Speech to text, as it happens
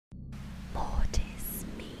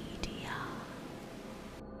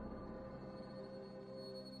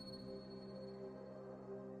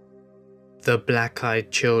The Black-Eyed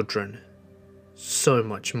Children. So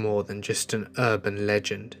much more than just an urban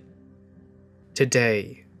legend.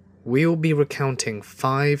 Today, we will be recounting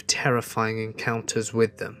 5 terrifying encounters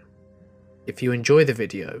with them. If you enjoy the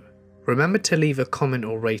video, remember to leave a comment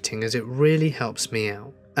or rating as it really helps me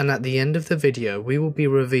out. And at the end of the video, we will be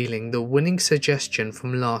revealing the winning suggestion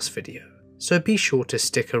from last video, so be sure to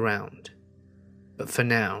stick around. But for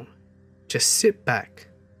now, just sit back,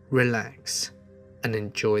 relax, and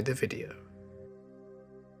enjoy the video.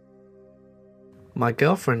 My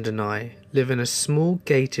girlfriend and I live in a small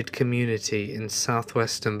gated community in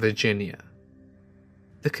southwestern Virginia.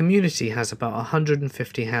 The community has about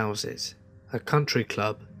 150 houses, a country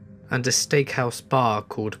club, and a steakhouse bar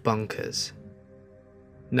called Bunkers.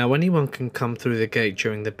 Now anyone can come through the gate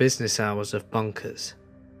during the business hours of Bunkers,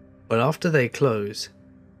 but after they close,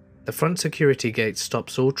 the front security gate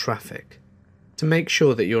stops all traffic to make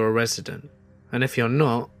sure that you're a resident, and if you're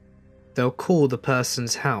not, they'll call the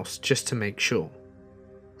person's house just to make sure.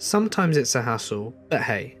 Sometimes it's a hassle, but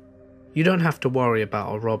hey, you don't have to worry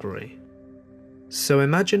about a robbery. So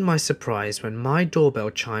imagine my surprise when my doorbell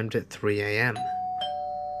chimed at 3 AM.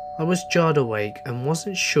 I was jarred awake and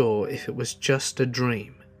wasn't sure if it was just a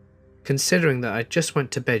dream, considering that I just went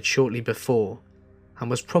to bed shortly before and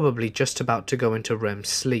was probably just about to go into REM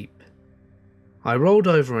sleep. I rolled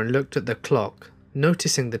over and looked at the clock,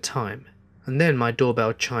 noticing the time, and then my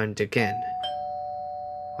doorbell chimed again.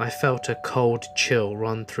 I felt a cold chill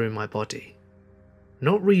run through my body.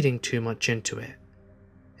 Not reading too much into it.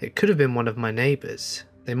 It could have been one of my neighbours.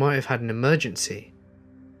 They might have had an emergency.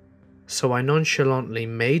 So I nonchalantly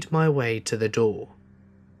made my way to the door.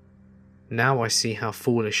 Now I see how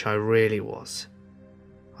foolish I really was.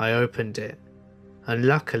 I opened it, and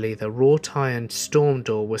luckily the wrought iron storm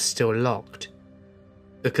door was still locked,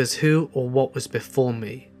 because who or what was before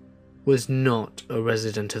me was not a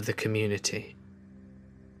resident of the community.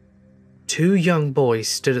 2 young boys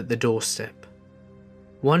stood at the doorstep,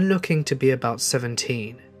 one looking to be about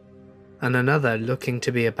 17, and another looking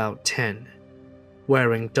to be about 10,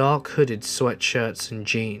 wearing dark hooded sweatshirts and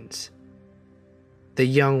jeans. The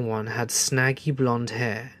young one had snaggy blonde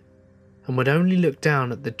hair, and would only look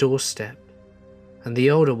down at the doorstep, and the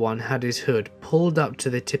older one had his hood pulled up to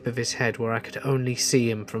the tip of his head where I could only see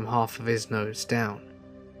him from half of his nose down.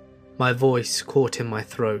 My voice caught in my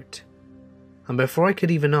throat, and before I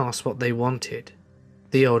could even ask what they wanted,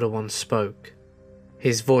 the older one spoke.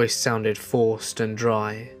 His voice sounded forced and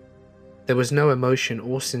dry. There was no emotion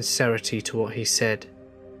or sincerity to what he said.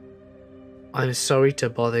 "I'm sorry to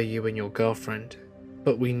bother you and your girlfriend,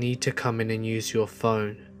 but we need to come in and use your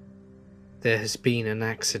phone. There has been an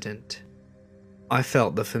accident." I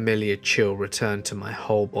felt the familiar chill return to my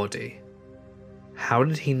whole body. How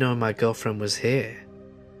did he know my girlfriend was here?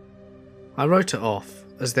 I wrote it off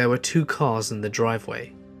as there were 2 cars in the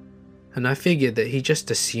driveway, and I figured that he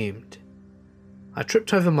just assumed. I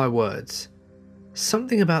tripped over my words.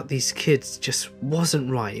 Something about these kids just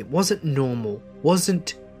wasn't right. It wasn't normal,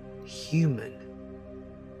 wasn't human.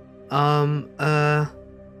 I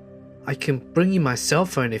can bring you my cell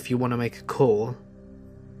phone if you want to make a call.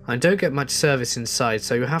 I don't get much service inside,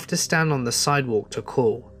 so you'll have to stand on the sidewalk to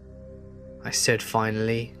call, I said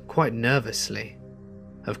finally, quite nervously.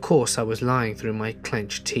 Of course I was lying through my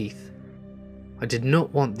clenched teeth. I did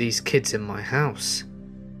not want these kids in my house.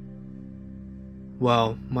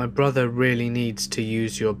 "Well, my brother really needs to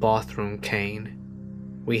use your bathroom, Kane.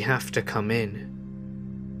 We have to come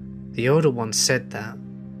in." The older one said that,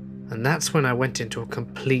 and that's when I went into a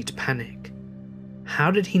complete panic.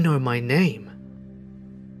 How did he know my name?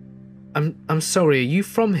 I'm sorry, are you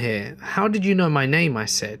from here? How did you know my name?" I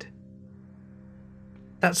said.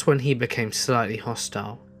 That's when he became slightly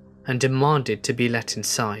hostile and demanded to be let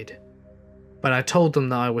inside. But I told them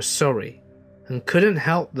that I was sorry and couldn't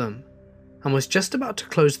help them, and was just about to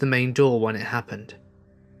close the main door when it happened.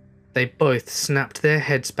 They both snapped their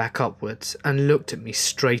heads back upwards and looked at me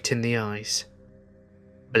straight in the eyes.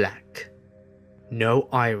 Black. No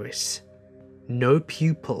iris. No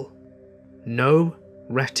pupil. No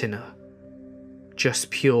retina.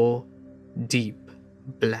 Just pure, deep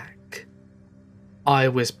black. I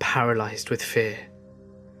was paralyzed with fear.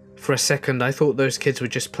 For a second I thought those kids were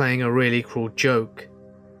just playing a really cruel joke,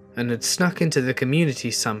 and had snuck into the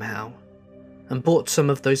community somehow, and bought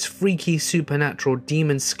some of those freaky supernatural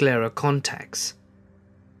demon sclera contacts.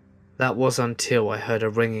 That was until I heard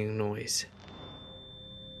a ringing noise.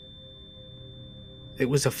 It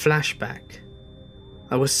was a flashback.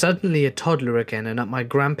 I was suddenly a toddler again and at my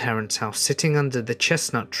grandparents' house sitting under the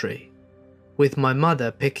chestnut tree, with my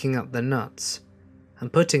mother picking up the nuts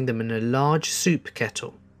and putting them in a large soup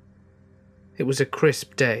kettle. It was a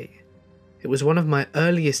crisp day. It was one of my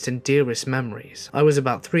earliest and dearest memories. I was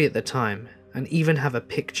about 3 at the time and even have a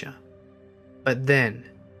picture. But then,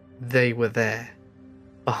 they were there.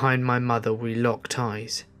 Behind my mother we locked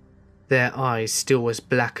eyes, their eyes still as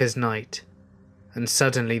black as night, and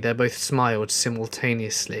suddenly they both smiled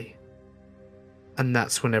simultaneously. And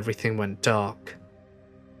that's when everything went dark.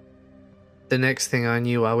 The next thing I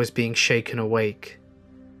knew, I was being shaken awake.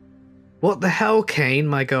 "What the hell, Kane?"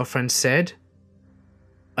 my girlfriend said.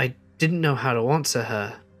 I didn't know how to answer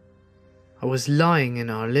her. I was lying in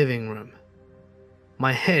our living room.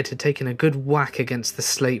 My head had taken a good whack against the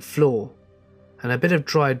slate floor, and a bit of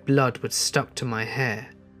dried blood was stuck to my hair.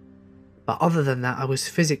 But other than that, I was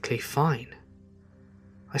physically fine.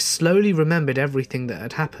 I slowly remembered everything that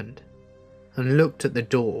had happened, and looked at the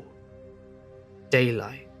door.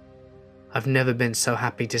 Daylight. I've never been so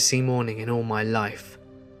happy to see morning in all my life.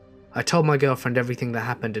 I told my girlfriend everything that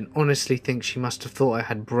happened and honestly think she must have thought I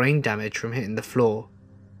had brain damage from hitting the floor,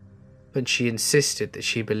 but she insisted that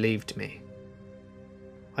she believed me.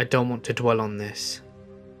 I don't want to dwell on this,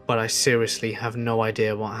 but I seriously have no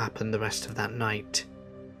idea what happened the rest of that night.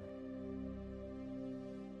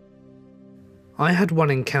 I had one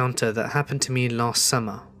encounter that happened to me last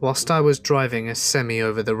summer whilst I was driving a semi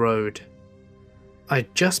over the road. I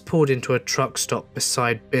just pulled into a truck stop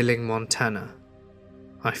beside Billing, Montana.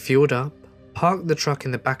 I fueled up, parked the truck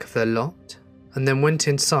in the back of the lot, and then went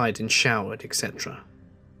inside and showered, etc.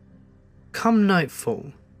 Come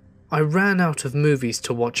nightfall, I ran out of movies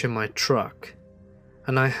to watch in my truck,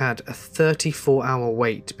 and I had a 34-hour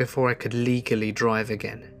wait before I could legally drive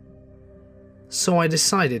again. So I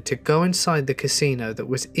decided to go inside the casino that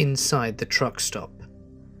was inside the truck stop.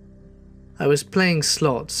 I was playing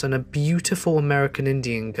slots and a beautiful American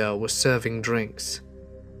Indian girl was serving drinks.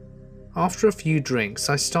 After a few drinks,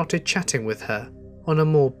 I started chatting with her on a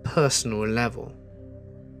more personal level.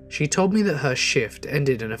 She told me that her shift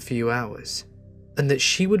ended in a few hours, and that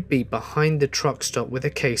she would be behind the truck stop with a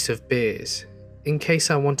case of beers, in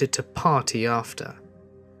case I wanted to party after,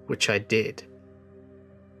 which I did.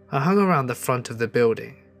 I hung around the front of the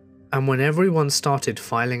building, and when everyone started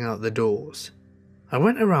filing out the doors, I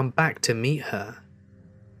went around back to meet her,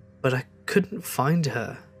 but I couldn't find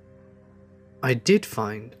her. I did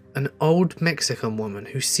find an old Mexican woman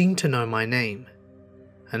who seemed to know my name,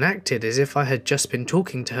 and acted as if I had just been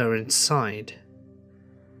talking to her inside.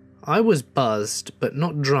 I was buzzed, but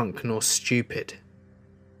not drunk nor stupid.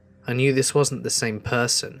 I knew this wasn't the same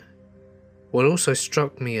person. What also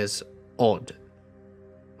struck me as odd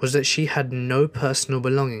was that she had no personal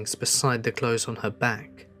belongings beside the clothes on her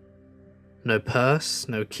back. No purse,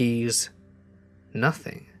 no keys,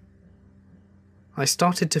 nothing. I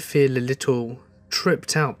started to feel a little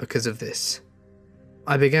tripped out because of this.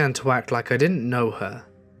 I began to act like I didn't know her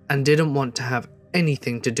and didn't want to have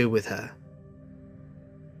anything to do with her.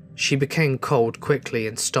 She became cold quickly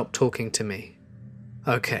and stopped talking to me.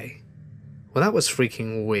 Okay, well that was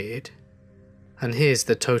freaking weird. And here's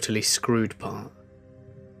the totally screwed part.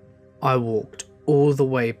 I walked all the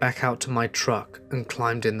way back out to my truck and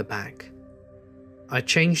climbed in the back. I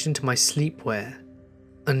changed into my sleepwear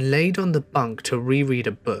and laid on the bunk to reread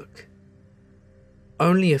a book.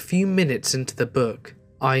 Only a few minutes into the book,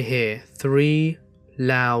 I hear 3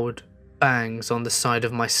 loud bangs on the side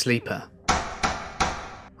of my sleeper.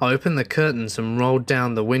 I opened the curtains and rolled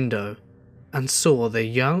down the window and saw the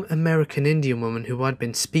young American Indian woman who I'd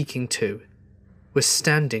been speaking to was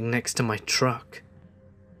standing next to my truck.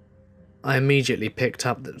 I immediately picked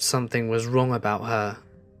up that something was wrong about her.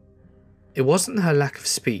 It wasn't her lack of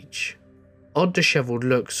speech, odd disheveled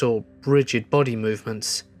looks or rigid body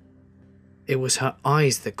movements. It was her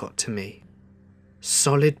eyes that got to me.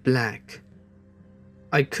 Solid black.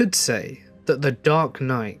 I could say that the dark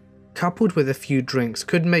night, coupled with a few drinks,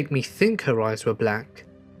 could make me think her eyes were black,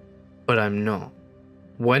 but I'm not.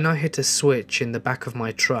 When I hit a switch in the back of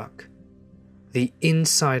my truck, the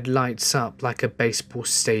inside lights up like a baseball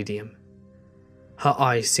stadium. Her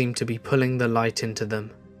eyes seemed to be pulling the light into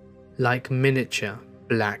them, like miniature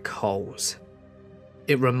black holes.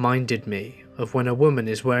 It reminded me of when a woman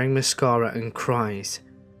is wearing mascara and cries,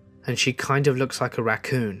 and she kind of looks like a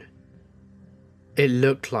raccoon. It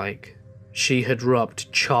looked like she had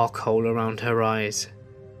rubbed charcoal around her eyes.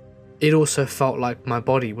 It also felt like my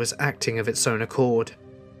body was acting of its own accord.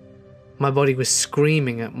 My body was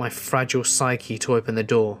screaming at my fragile psyche to open the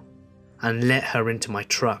door and let her into my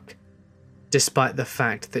truck, despite the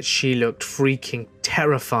fact that she looked freaking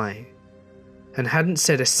terrifying and hadn't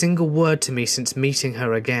said a single word to me since meeting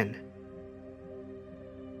her again.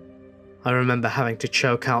 I remember having to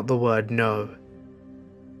choke out the word no.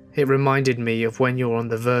 It reminded me of when you're on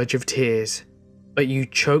the verge of tears but you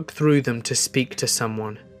choke through them to speak to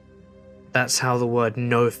someone. That's how the word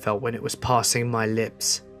no felt when it was passing my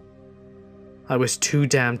lips. I was too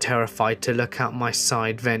damn terrified to look out my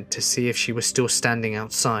side vent to see if she was still standing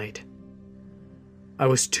outside. I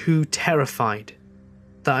was too terrified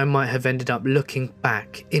that I might have ended up looking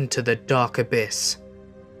back into the dark abyss,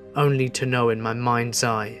 only to know in my mind's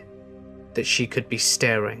eye that she could be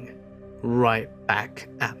staring right back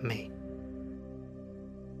at me.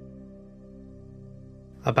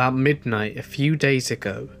 About midnight a few days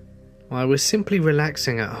ago, I was simply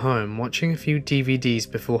relaxing at home watching a few DVDs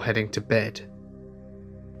before heading to bed,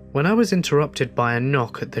 when I was interrupted by a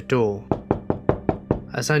knock at the door.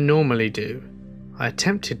 As I normally do, I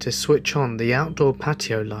attempted to switch on the outdoor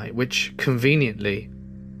patio light, which conveniently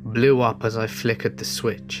blew up as I flickered the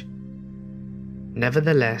switch.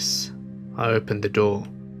 Nevertheless, I opened the door.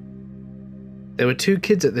 There were two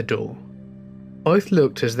kids at the door. Both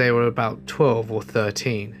looked as they were about 12 or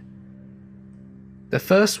 13. The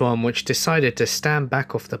first one, which decided to stand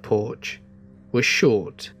back off the porch, was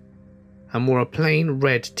short and wore a plain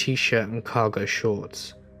red t-shirt and cargo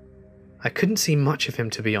shorts. I couldn't see much of him,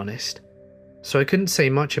 to be honest, so I couldn't say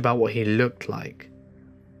much about what he looked like.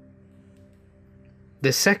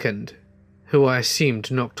 The second, who I assumed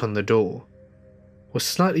knocked on the door, was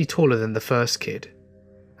slightly taller than the first kid,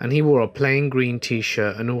 and he wore a plain green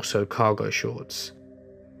t-shirt and also cargo shorts.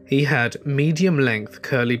 He had medium-length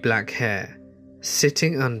curly black hair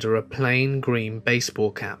sitting under a plain green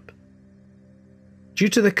baseball cap. Due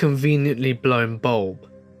to the conveniently blown bulb,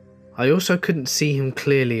 I also couldn't see him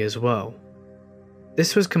clearly as well.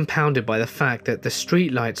 This was compounded by the fact that the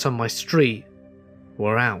street lights on my street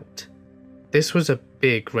were out. This was a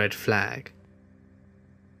big red flag.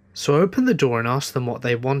 So I opened the door and asked them what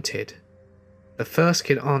they wanted. The first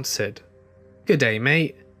kid answered, "Good day,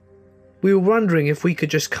 mate. We were wondering if we could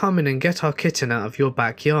just come in and get our kitten out of your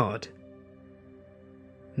backyard."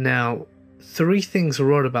 Now, three things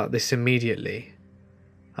were odd about this immediately.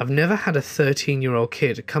 I've never had a 13-year-old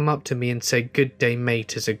kid come up to me and say "good day,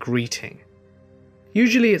 mate" as a greeting.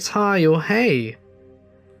 Usually it's hi or hey.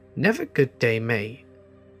 Never "good day, mate."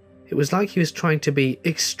 It was like he was trying to be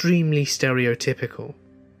extremely stereotypical.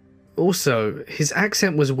 Also, his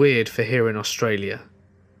accent was weird for here in Australia,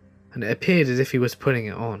 and it appeared as if he was putting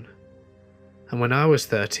it on. And when I was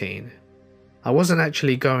 13, I wasn't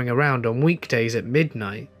actually going around on weekdays at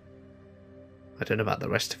midnight. I don't know about the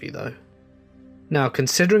rest of you though. Now,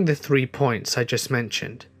 considering the 3 points I just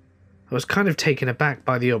mentioned, I was kind of taken aback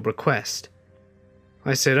by the odd request.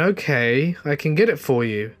 I said, "Okay, I can get it for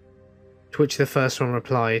you," to which the first one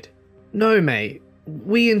replied, "No mate,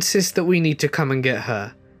 we insist that we need to come and get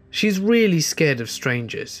her. She's really scared of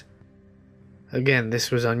strangers." Again,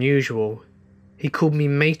 this was unusual. He called me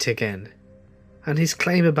mate again, and his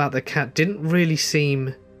claim about the cat didn't really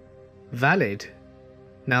seem valid.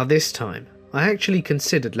 Now this time, I actually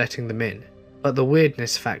considered letting them in, but the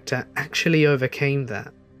weirdness factor actually overcame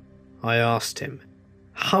that. I asked him,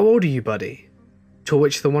 "How old are you, buddy?" To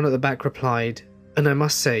which the one at the back replied, and I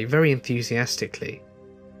must say very enthusiastically,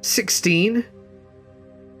 16?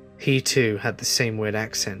 He too had the same weird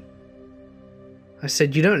accent. I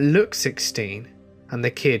said, "You don't look 16, and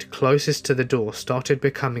the kid closest to the door started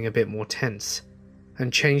becoming a bit more tense,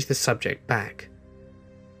 and changed the subject back.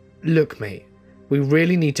 "Look mate, we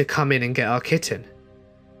really need to come in and get our kitten."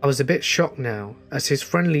 I was a bit shocked now, as his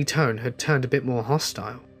friendly tone had turned a bit more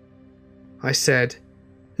hostile. I said,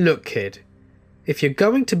 "Look kid, if you're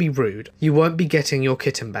going to be rude, you won't be getting your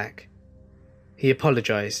kitten back." He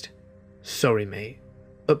apologised. "Sorry mate,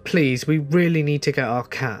 but please, we really need to get our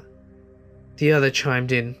cat." The other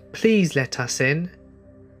chimed in, "Please let us in."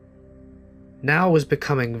 Now I was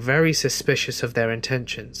becoming very suspicious of their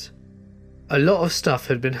intentions. A lot of stuff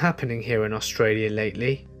had been happening here in Australia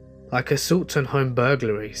lately, like assaults and home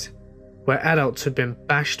burglaries, where adults had been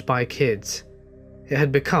bashed by kids. It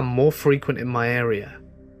had become more frequent in my area,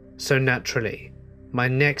 so naturally, my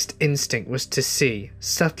next instinct was to see,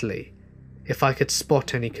 subtly, if I could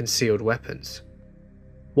spot any concealed weapons.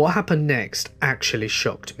 What happened next actually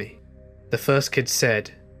shocked me. The first kid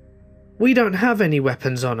said, "We don't have any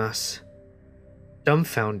weapons on us."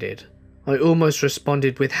 Dumbfounded, I almost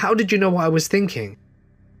responded with, "How did you know what I was thinking?"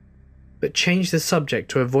 but changed the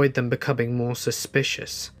subject to avoid them becoming more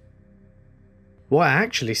suspicious. What I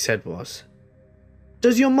actually said was,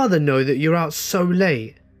 "Does your mother know that you're out so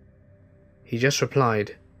late?" He just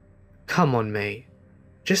replied, "Come on mate,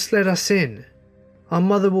 just let us in. Our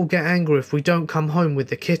mother will get angry if we don't come home with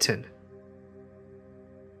the kitten."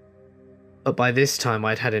 But by this time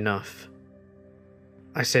I'd had enough.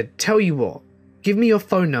 I said, "Tell you what, give me your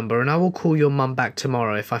phone number and I will call your mum back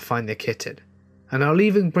tomorrow if I find the kitten, and I'll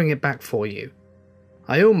even bring it back for you.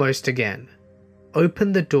 I almost again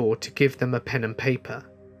opened the door to give them a pen and paper.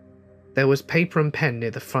 There was paper and pen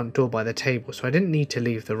near the front door by the table, so I didn't need to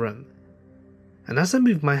leave the room. And as I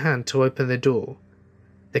moved my hand to open the door,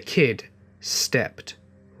 the kid stepped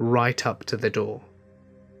right up to the door.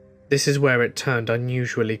 This is where it turned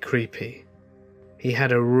unusually creepy. He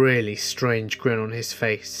had a really strange grin on his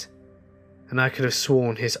face, and I could have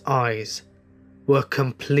sworn his eyes were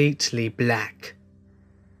completely black.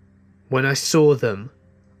 When I saw them,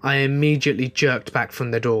 I immediately jerked back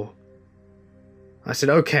from the door. I said,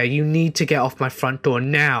 "Okay, you need to get off my front door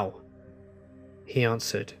now." He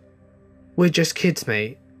answered, "We're just kids,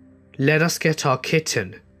 mate. Let us get our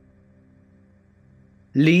kitten.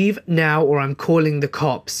 Leave now or I'm calling the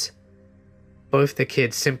cops." Both the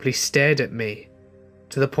kids simply stared at me,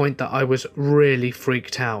 to the point that I was really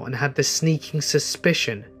freaked out and had the sneaking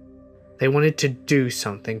suspicion they wanted to do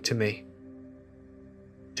something to me.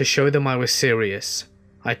 To show them I was serious,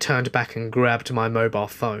 I turned back and grabbed my mobile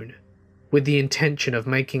phone, with the intention of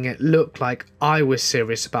making it look like I was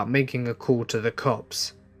serious about making a call to the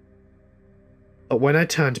cops. But when I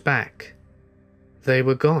turned back, they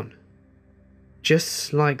were gone.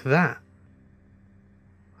 Just like that.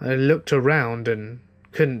 I looked around and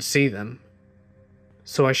couldn't see them,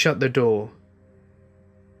 so I shut the door.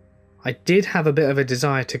 I did have a bit of a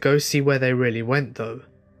desire to go see where they really went though,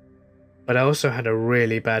 but I also had a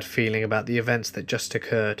really bad feeling about the events that just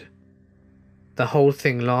occurred. The whole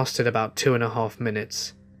thing lasted about 2.5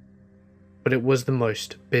 minutes, but it was the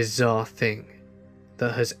most bizarre thing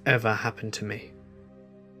that has ever happened to me.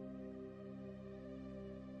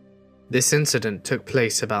 This incident took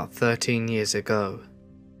place about 13 years ago.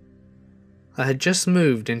 I had just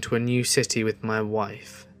moved into a new city with my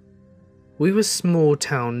wife. We were small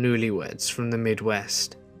town newlyweds from the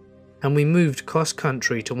Midwest, and we moved cross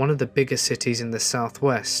country to one of the bigger cities in the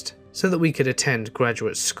Southwest so that we could attend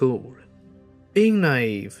graduate school. Being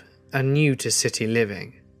naive and new to city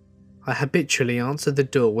living, I habitually answered the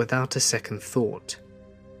door without a second thought.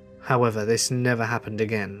 However, this never happened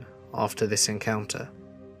again after this encounter.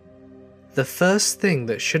 The first thing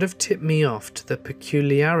that should have tipped me off to the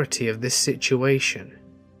peculiarity of this situation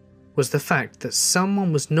was the fact that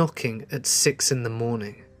someone was knocking at 6 in the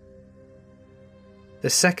morning. The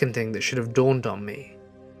second thing that should have dawned on me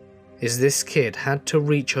is this kid had to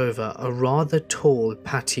reach over a rather tall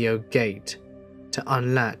patio gate to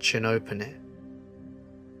unlatch and open it.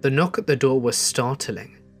 The knock at the door was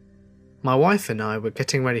startling. My wife and I were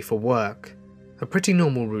getting ready for work, a pretty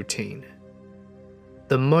normal routine.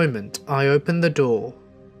 The moment I opened the door,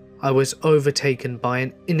 I was overtaken by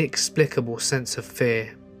an inexplicable sense of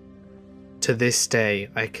fear. To this day,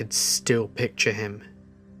 I could still picture him.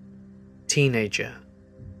 Teenager,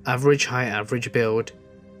 average height, average build,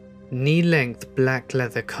 knee-length black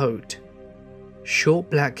leather coat, short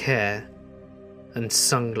black hair, and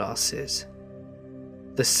sunglasses.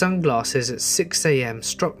 The sunglasses at 6 AM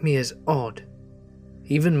struck me as odd.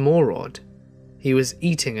 Even more odd, he was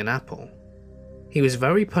eating an apple. He was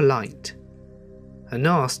very polite and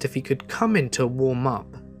asked if he could come in to warm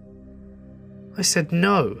up. I said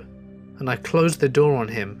no, and I closed the door on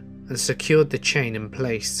him and secured the chain in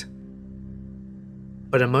place.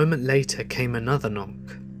 But a moment later came another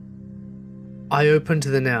knock. I opened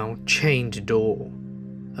the now chained door,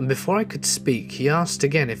 and before I could speak, he asked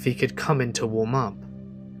again if he could come in to warm up.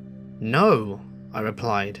 No, I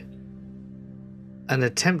replied, and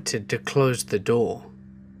attempted to close the door.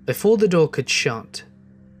 Before the door could shut,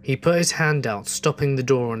 he put his hand out, stopping the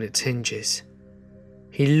door on its hinges.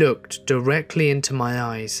 He looked directly into my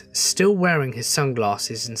eyes, still wearing his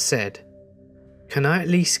sunglasses, and said, "Can I at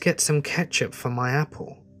least get some ketchup for my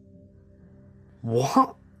apple?"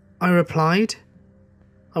 "What?" I replied.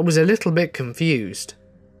 I was a little bit confused.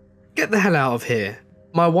 "Get the hell out of here.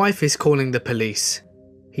 My wife is calling the police."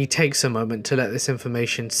 He takes a moment to let this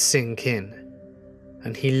information sink in,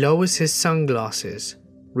 and he lowers his sunglasses,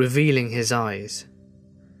 revealing his eyes,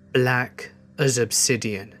 black as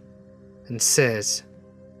obsidian, and says,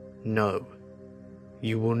 "No,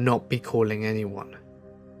 you will not be calling anyone."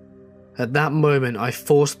 At that moment, I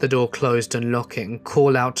force the door closed and lock it and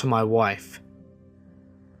call out to my wife.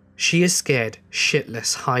 She is scared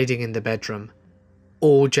shitless, hiding in the bedroom,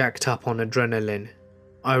 all jacked up on adrenaline.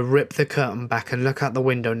 I rip the curtain back and look out the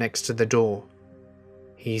window next to the door.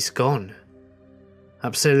 He's gone.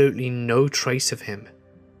 Absolutely no trace of him.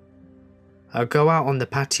 I go out on the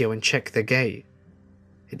patio and check the gate.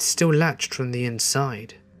 It's still latched from the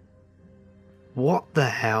inside. What the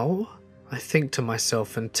hell? I think to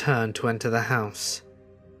myself and turn to enter the house,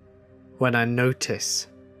 when I notice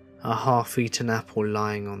a half-eaten apple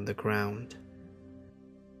lying on the ground.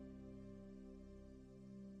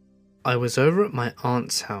 I was over at my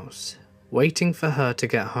aunt's house, waiting for her to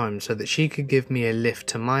get home so that she could give me a lift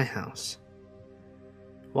to my house.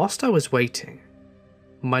 Whilst I was waiting,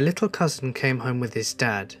 my little cousin came home with his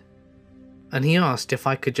dad, and he asked if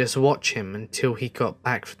I could just watch him until he got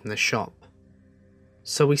back from the shop.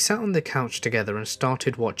 So we sat on the couch together and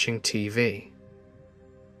started watching TV.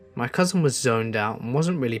 My cousin was zoned out and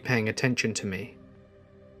wasn't really paying attention to me,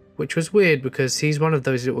 which was weird because he's one of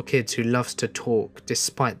those little kids who loves to talk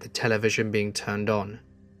despite the television being turned on.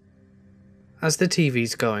 As the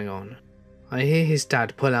TV's going on, I hear his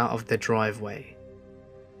dad pull out of the driveway,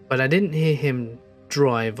 but I didn't hear him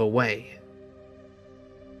drive away.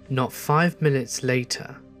 Not 5 minutes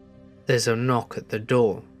later, there's a knock at the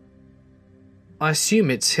door. I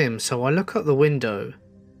assume it's him, so I look out the window,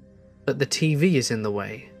 but the TV is in the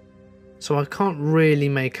way, so I can't really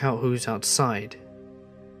make out who's outside.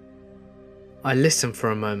 I listen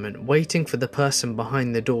for a moment, waiting for the person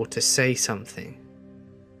behind the door to say something.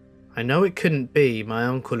 I know it couldn't be my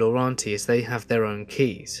uncle or auntie as they have their own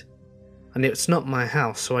keys, and it's not my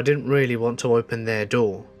house, so I didn't really want to open their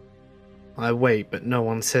door. I wait, but no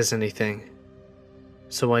one says anything,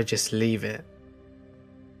 so I just leave it.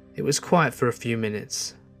 It was quiet for a few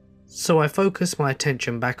minutes, so I focused my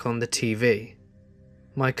attention back on the TV.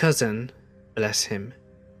 My cousin, bless him,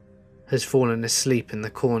 has fallen asleep in the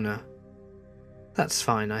corner. That's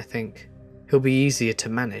fine, I think. He'll be easier to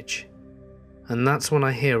manage. And that's when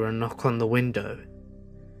I hear a knock on the window.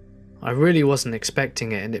 I really wasn't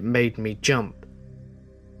expecting it and it made me jump.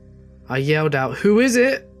 I yelled out, "Who is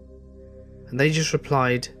it?" And they just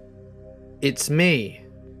replied, "It's me."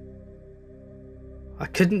 I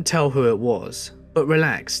couldn't tell who it was, but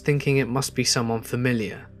relaxed, thinking it must be someone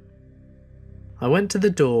familiar. I went to the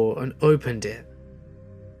door and opened it,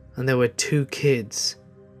 and there were two kids,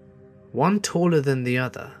 one taller than the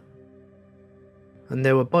other, and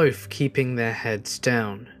they were both keeping their heads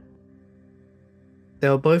down. They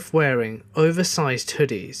were both wearing oversized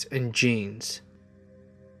hoodies and jeans.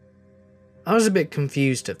 I was a bit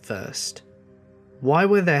confused at first. Why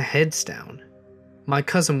were their heads down? My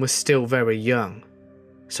cousin was still very young,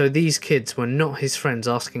 so these kids were not his friends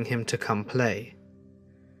asking him to come play.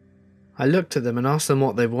 I looked at them and asked them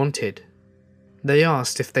what they wanted. They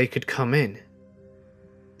asked if they could come in.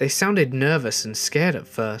 They sounded nervous and scared at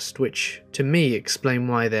first, which to me explained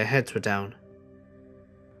why their heads were down.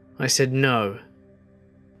 I said no,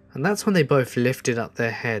 and that's when they both lifted up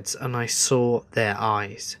their heads and I saw their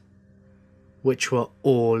eyes, which were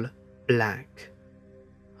all black.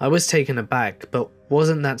 I was taken aback, but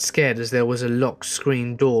wasn't that scared as there was a locked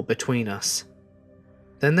screen door between us.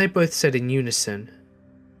 Then they both said in unison,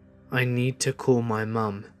 "I need to call my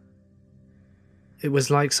mum." It was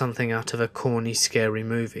like something out of a corny, scary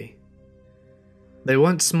movie. They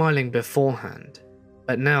weren't smiling beforehand,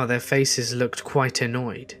 but now their faces looked quite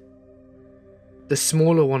annoyed. The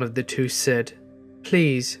smaller one of the two said,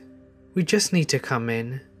 "Please, we just need to come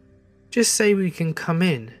in. Just say we can come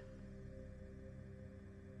in."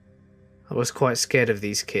 I was quite scared of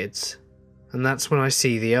these kids, and that's when I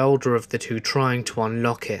see the elder of the two trying to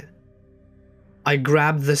unlock it. I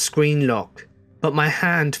grabbed the screen lock, but my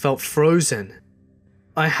hand felt frozen.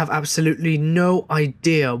 I have absolutely no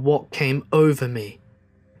idea what came over me.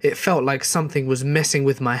 It felt like something was messing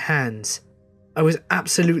with my hands. I was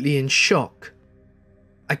absolutely in shock.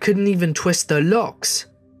 I couldn't even twist the locks,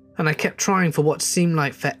 and I kept trying for what seemed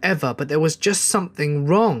like forever, but there was just something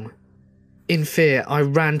wrong. In fear, I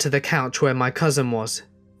ran to the couch where my cousin was.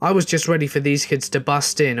 I was just ready for these kids to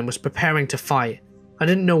bust in and was preparing to fight. I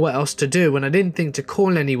didn't know what else to do and I didn't think to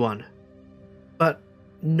call anyone. But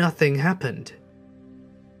nothing happened.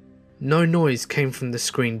 No noise came from the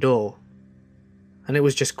screen door, and it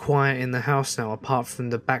was just quiet in the house now apart from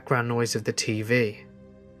the background noise of the TV.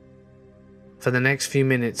 For the next few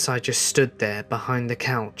minutes I just stood there behind the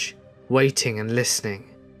couch, waiting and listening.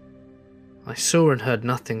 I saw and heard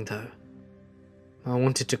nothing though. I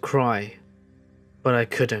wanted to cry, but I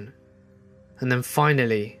couldn't. And then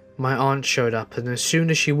finally, my aunt showed up, and as soon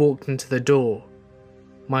as she walked into the door,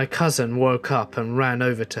 my cousin woke up and ran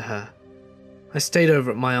over to her. I stayed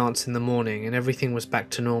over at my aunt's in the morning and everything was back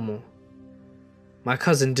to normal. My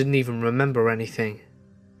cousin didn't even remember anything.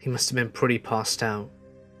 He must have been pretty passed out.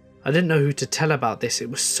 I didn't know who to tell about this, it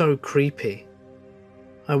was so creepy.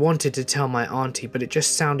 I wanted to tell my auntie, but it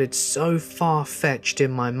just sounded so far-fetched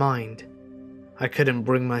in my mind. I couldn't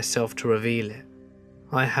bring myself to reveal it.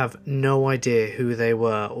 I have no idea who they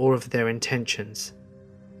were or of their intentions,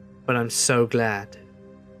 but I'm so glad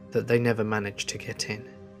that they never managed to get in.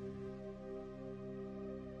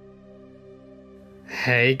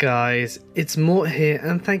 Hey guys, it's Mort here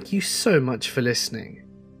and thank you so much for listening.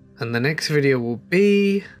 And the next video will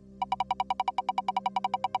be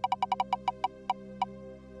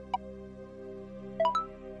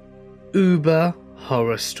Uber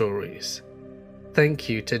horror stories. Thank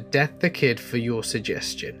you to Death the Kid for your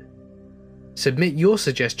suggestion. Submit your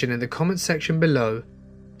suggestion in the comments section below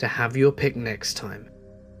to have your pick next time.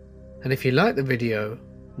 And if you like the video,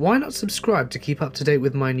 why not subscribe to keep up to date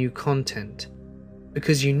with my new content?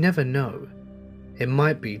 Because you never know, it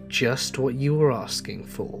might be just what you were asking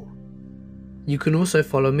for. You can also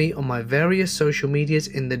follow me on my various social medias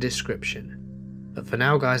in the description. But for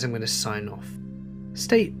now guys, I'm going to sign off.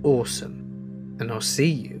 Stay awesome, and I'll see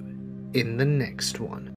you in the next one.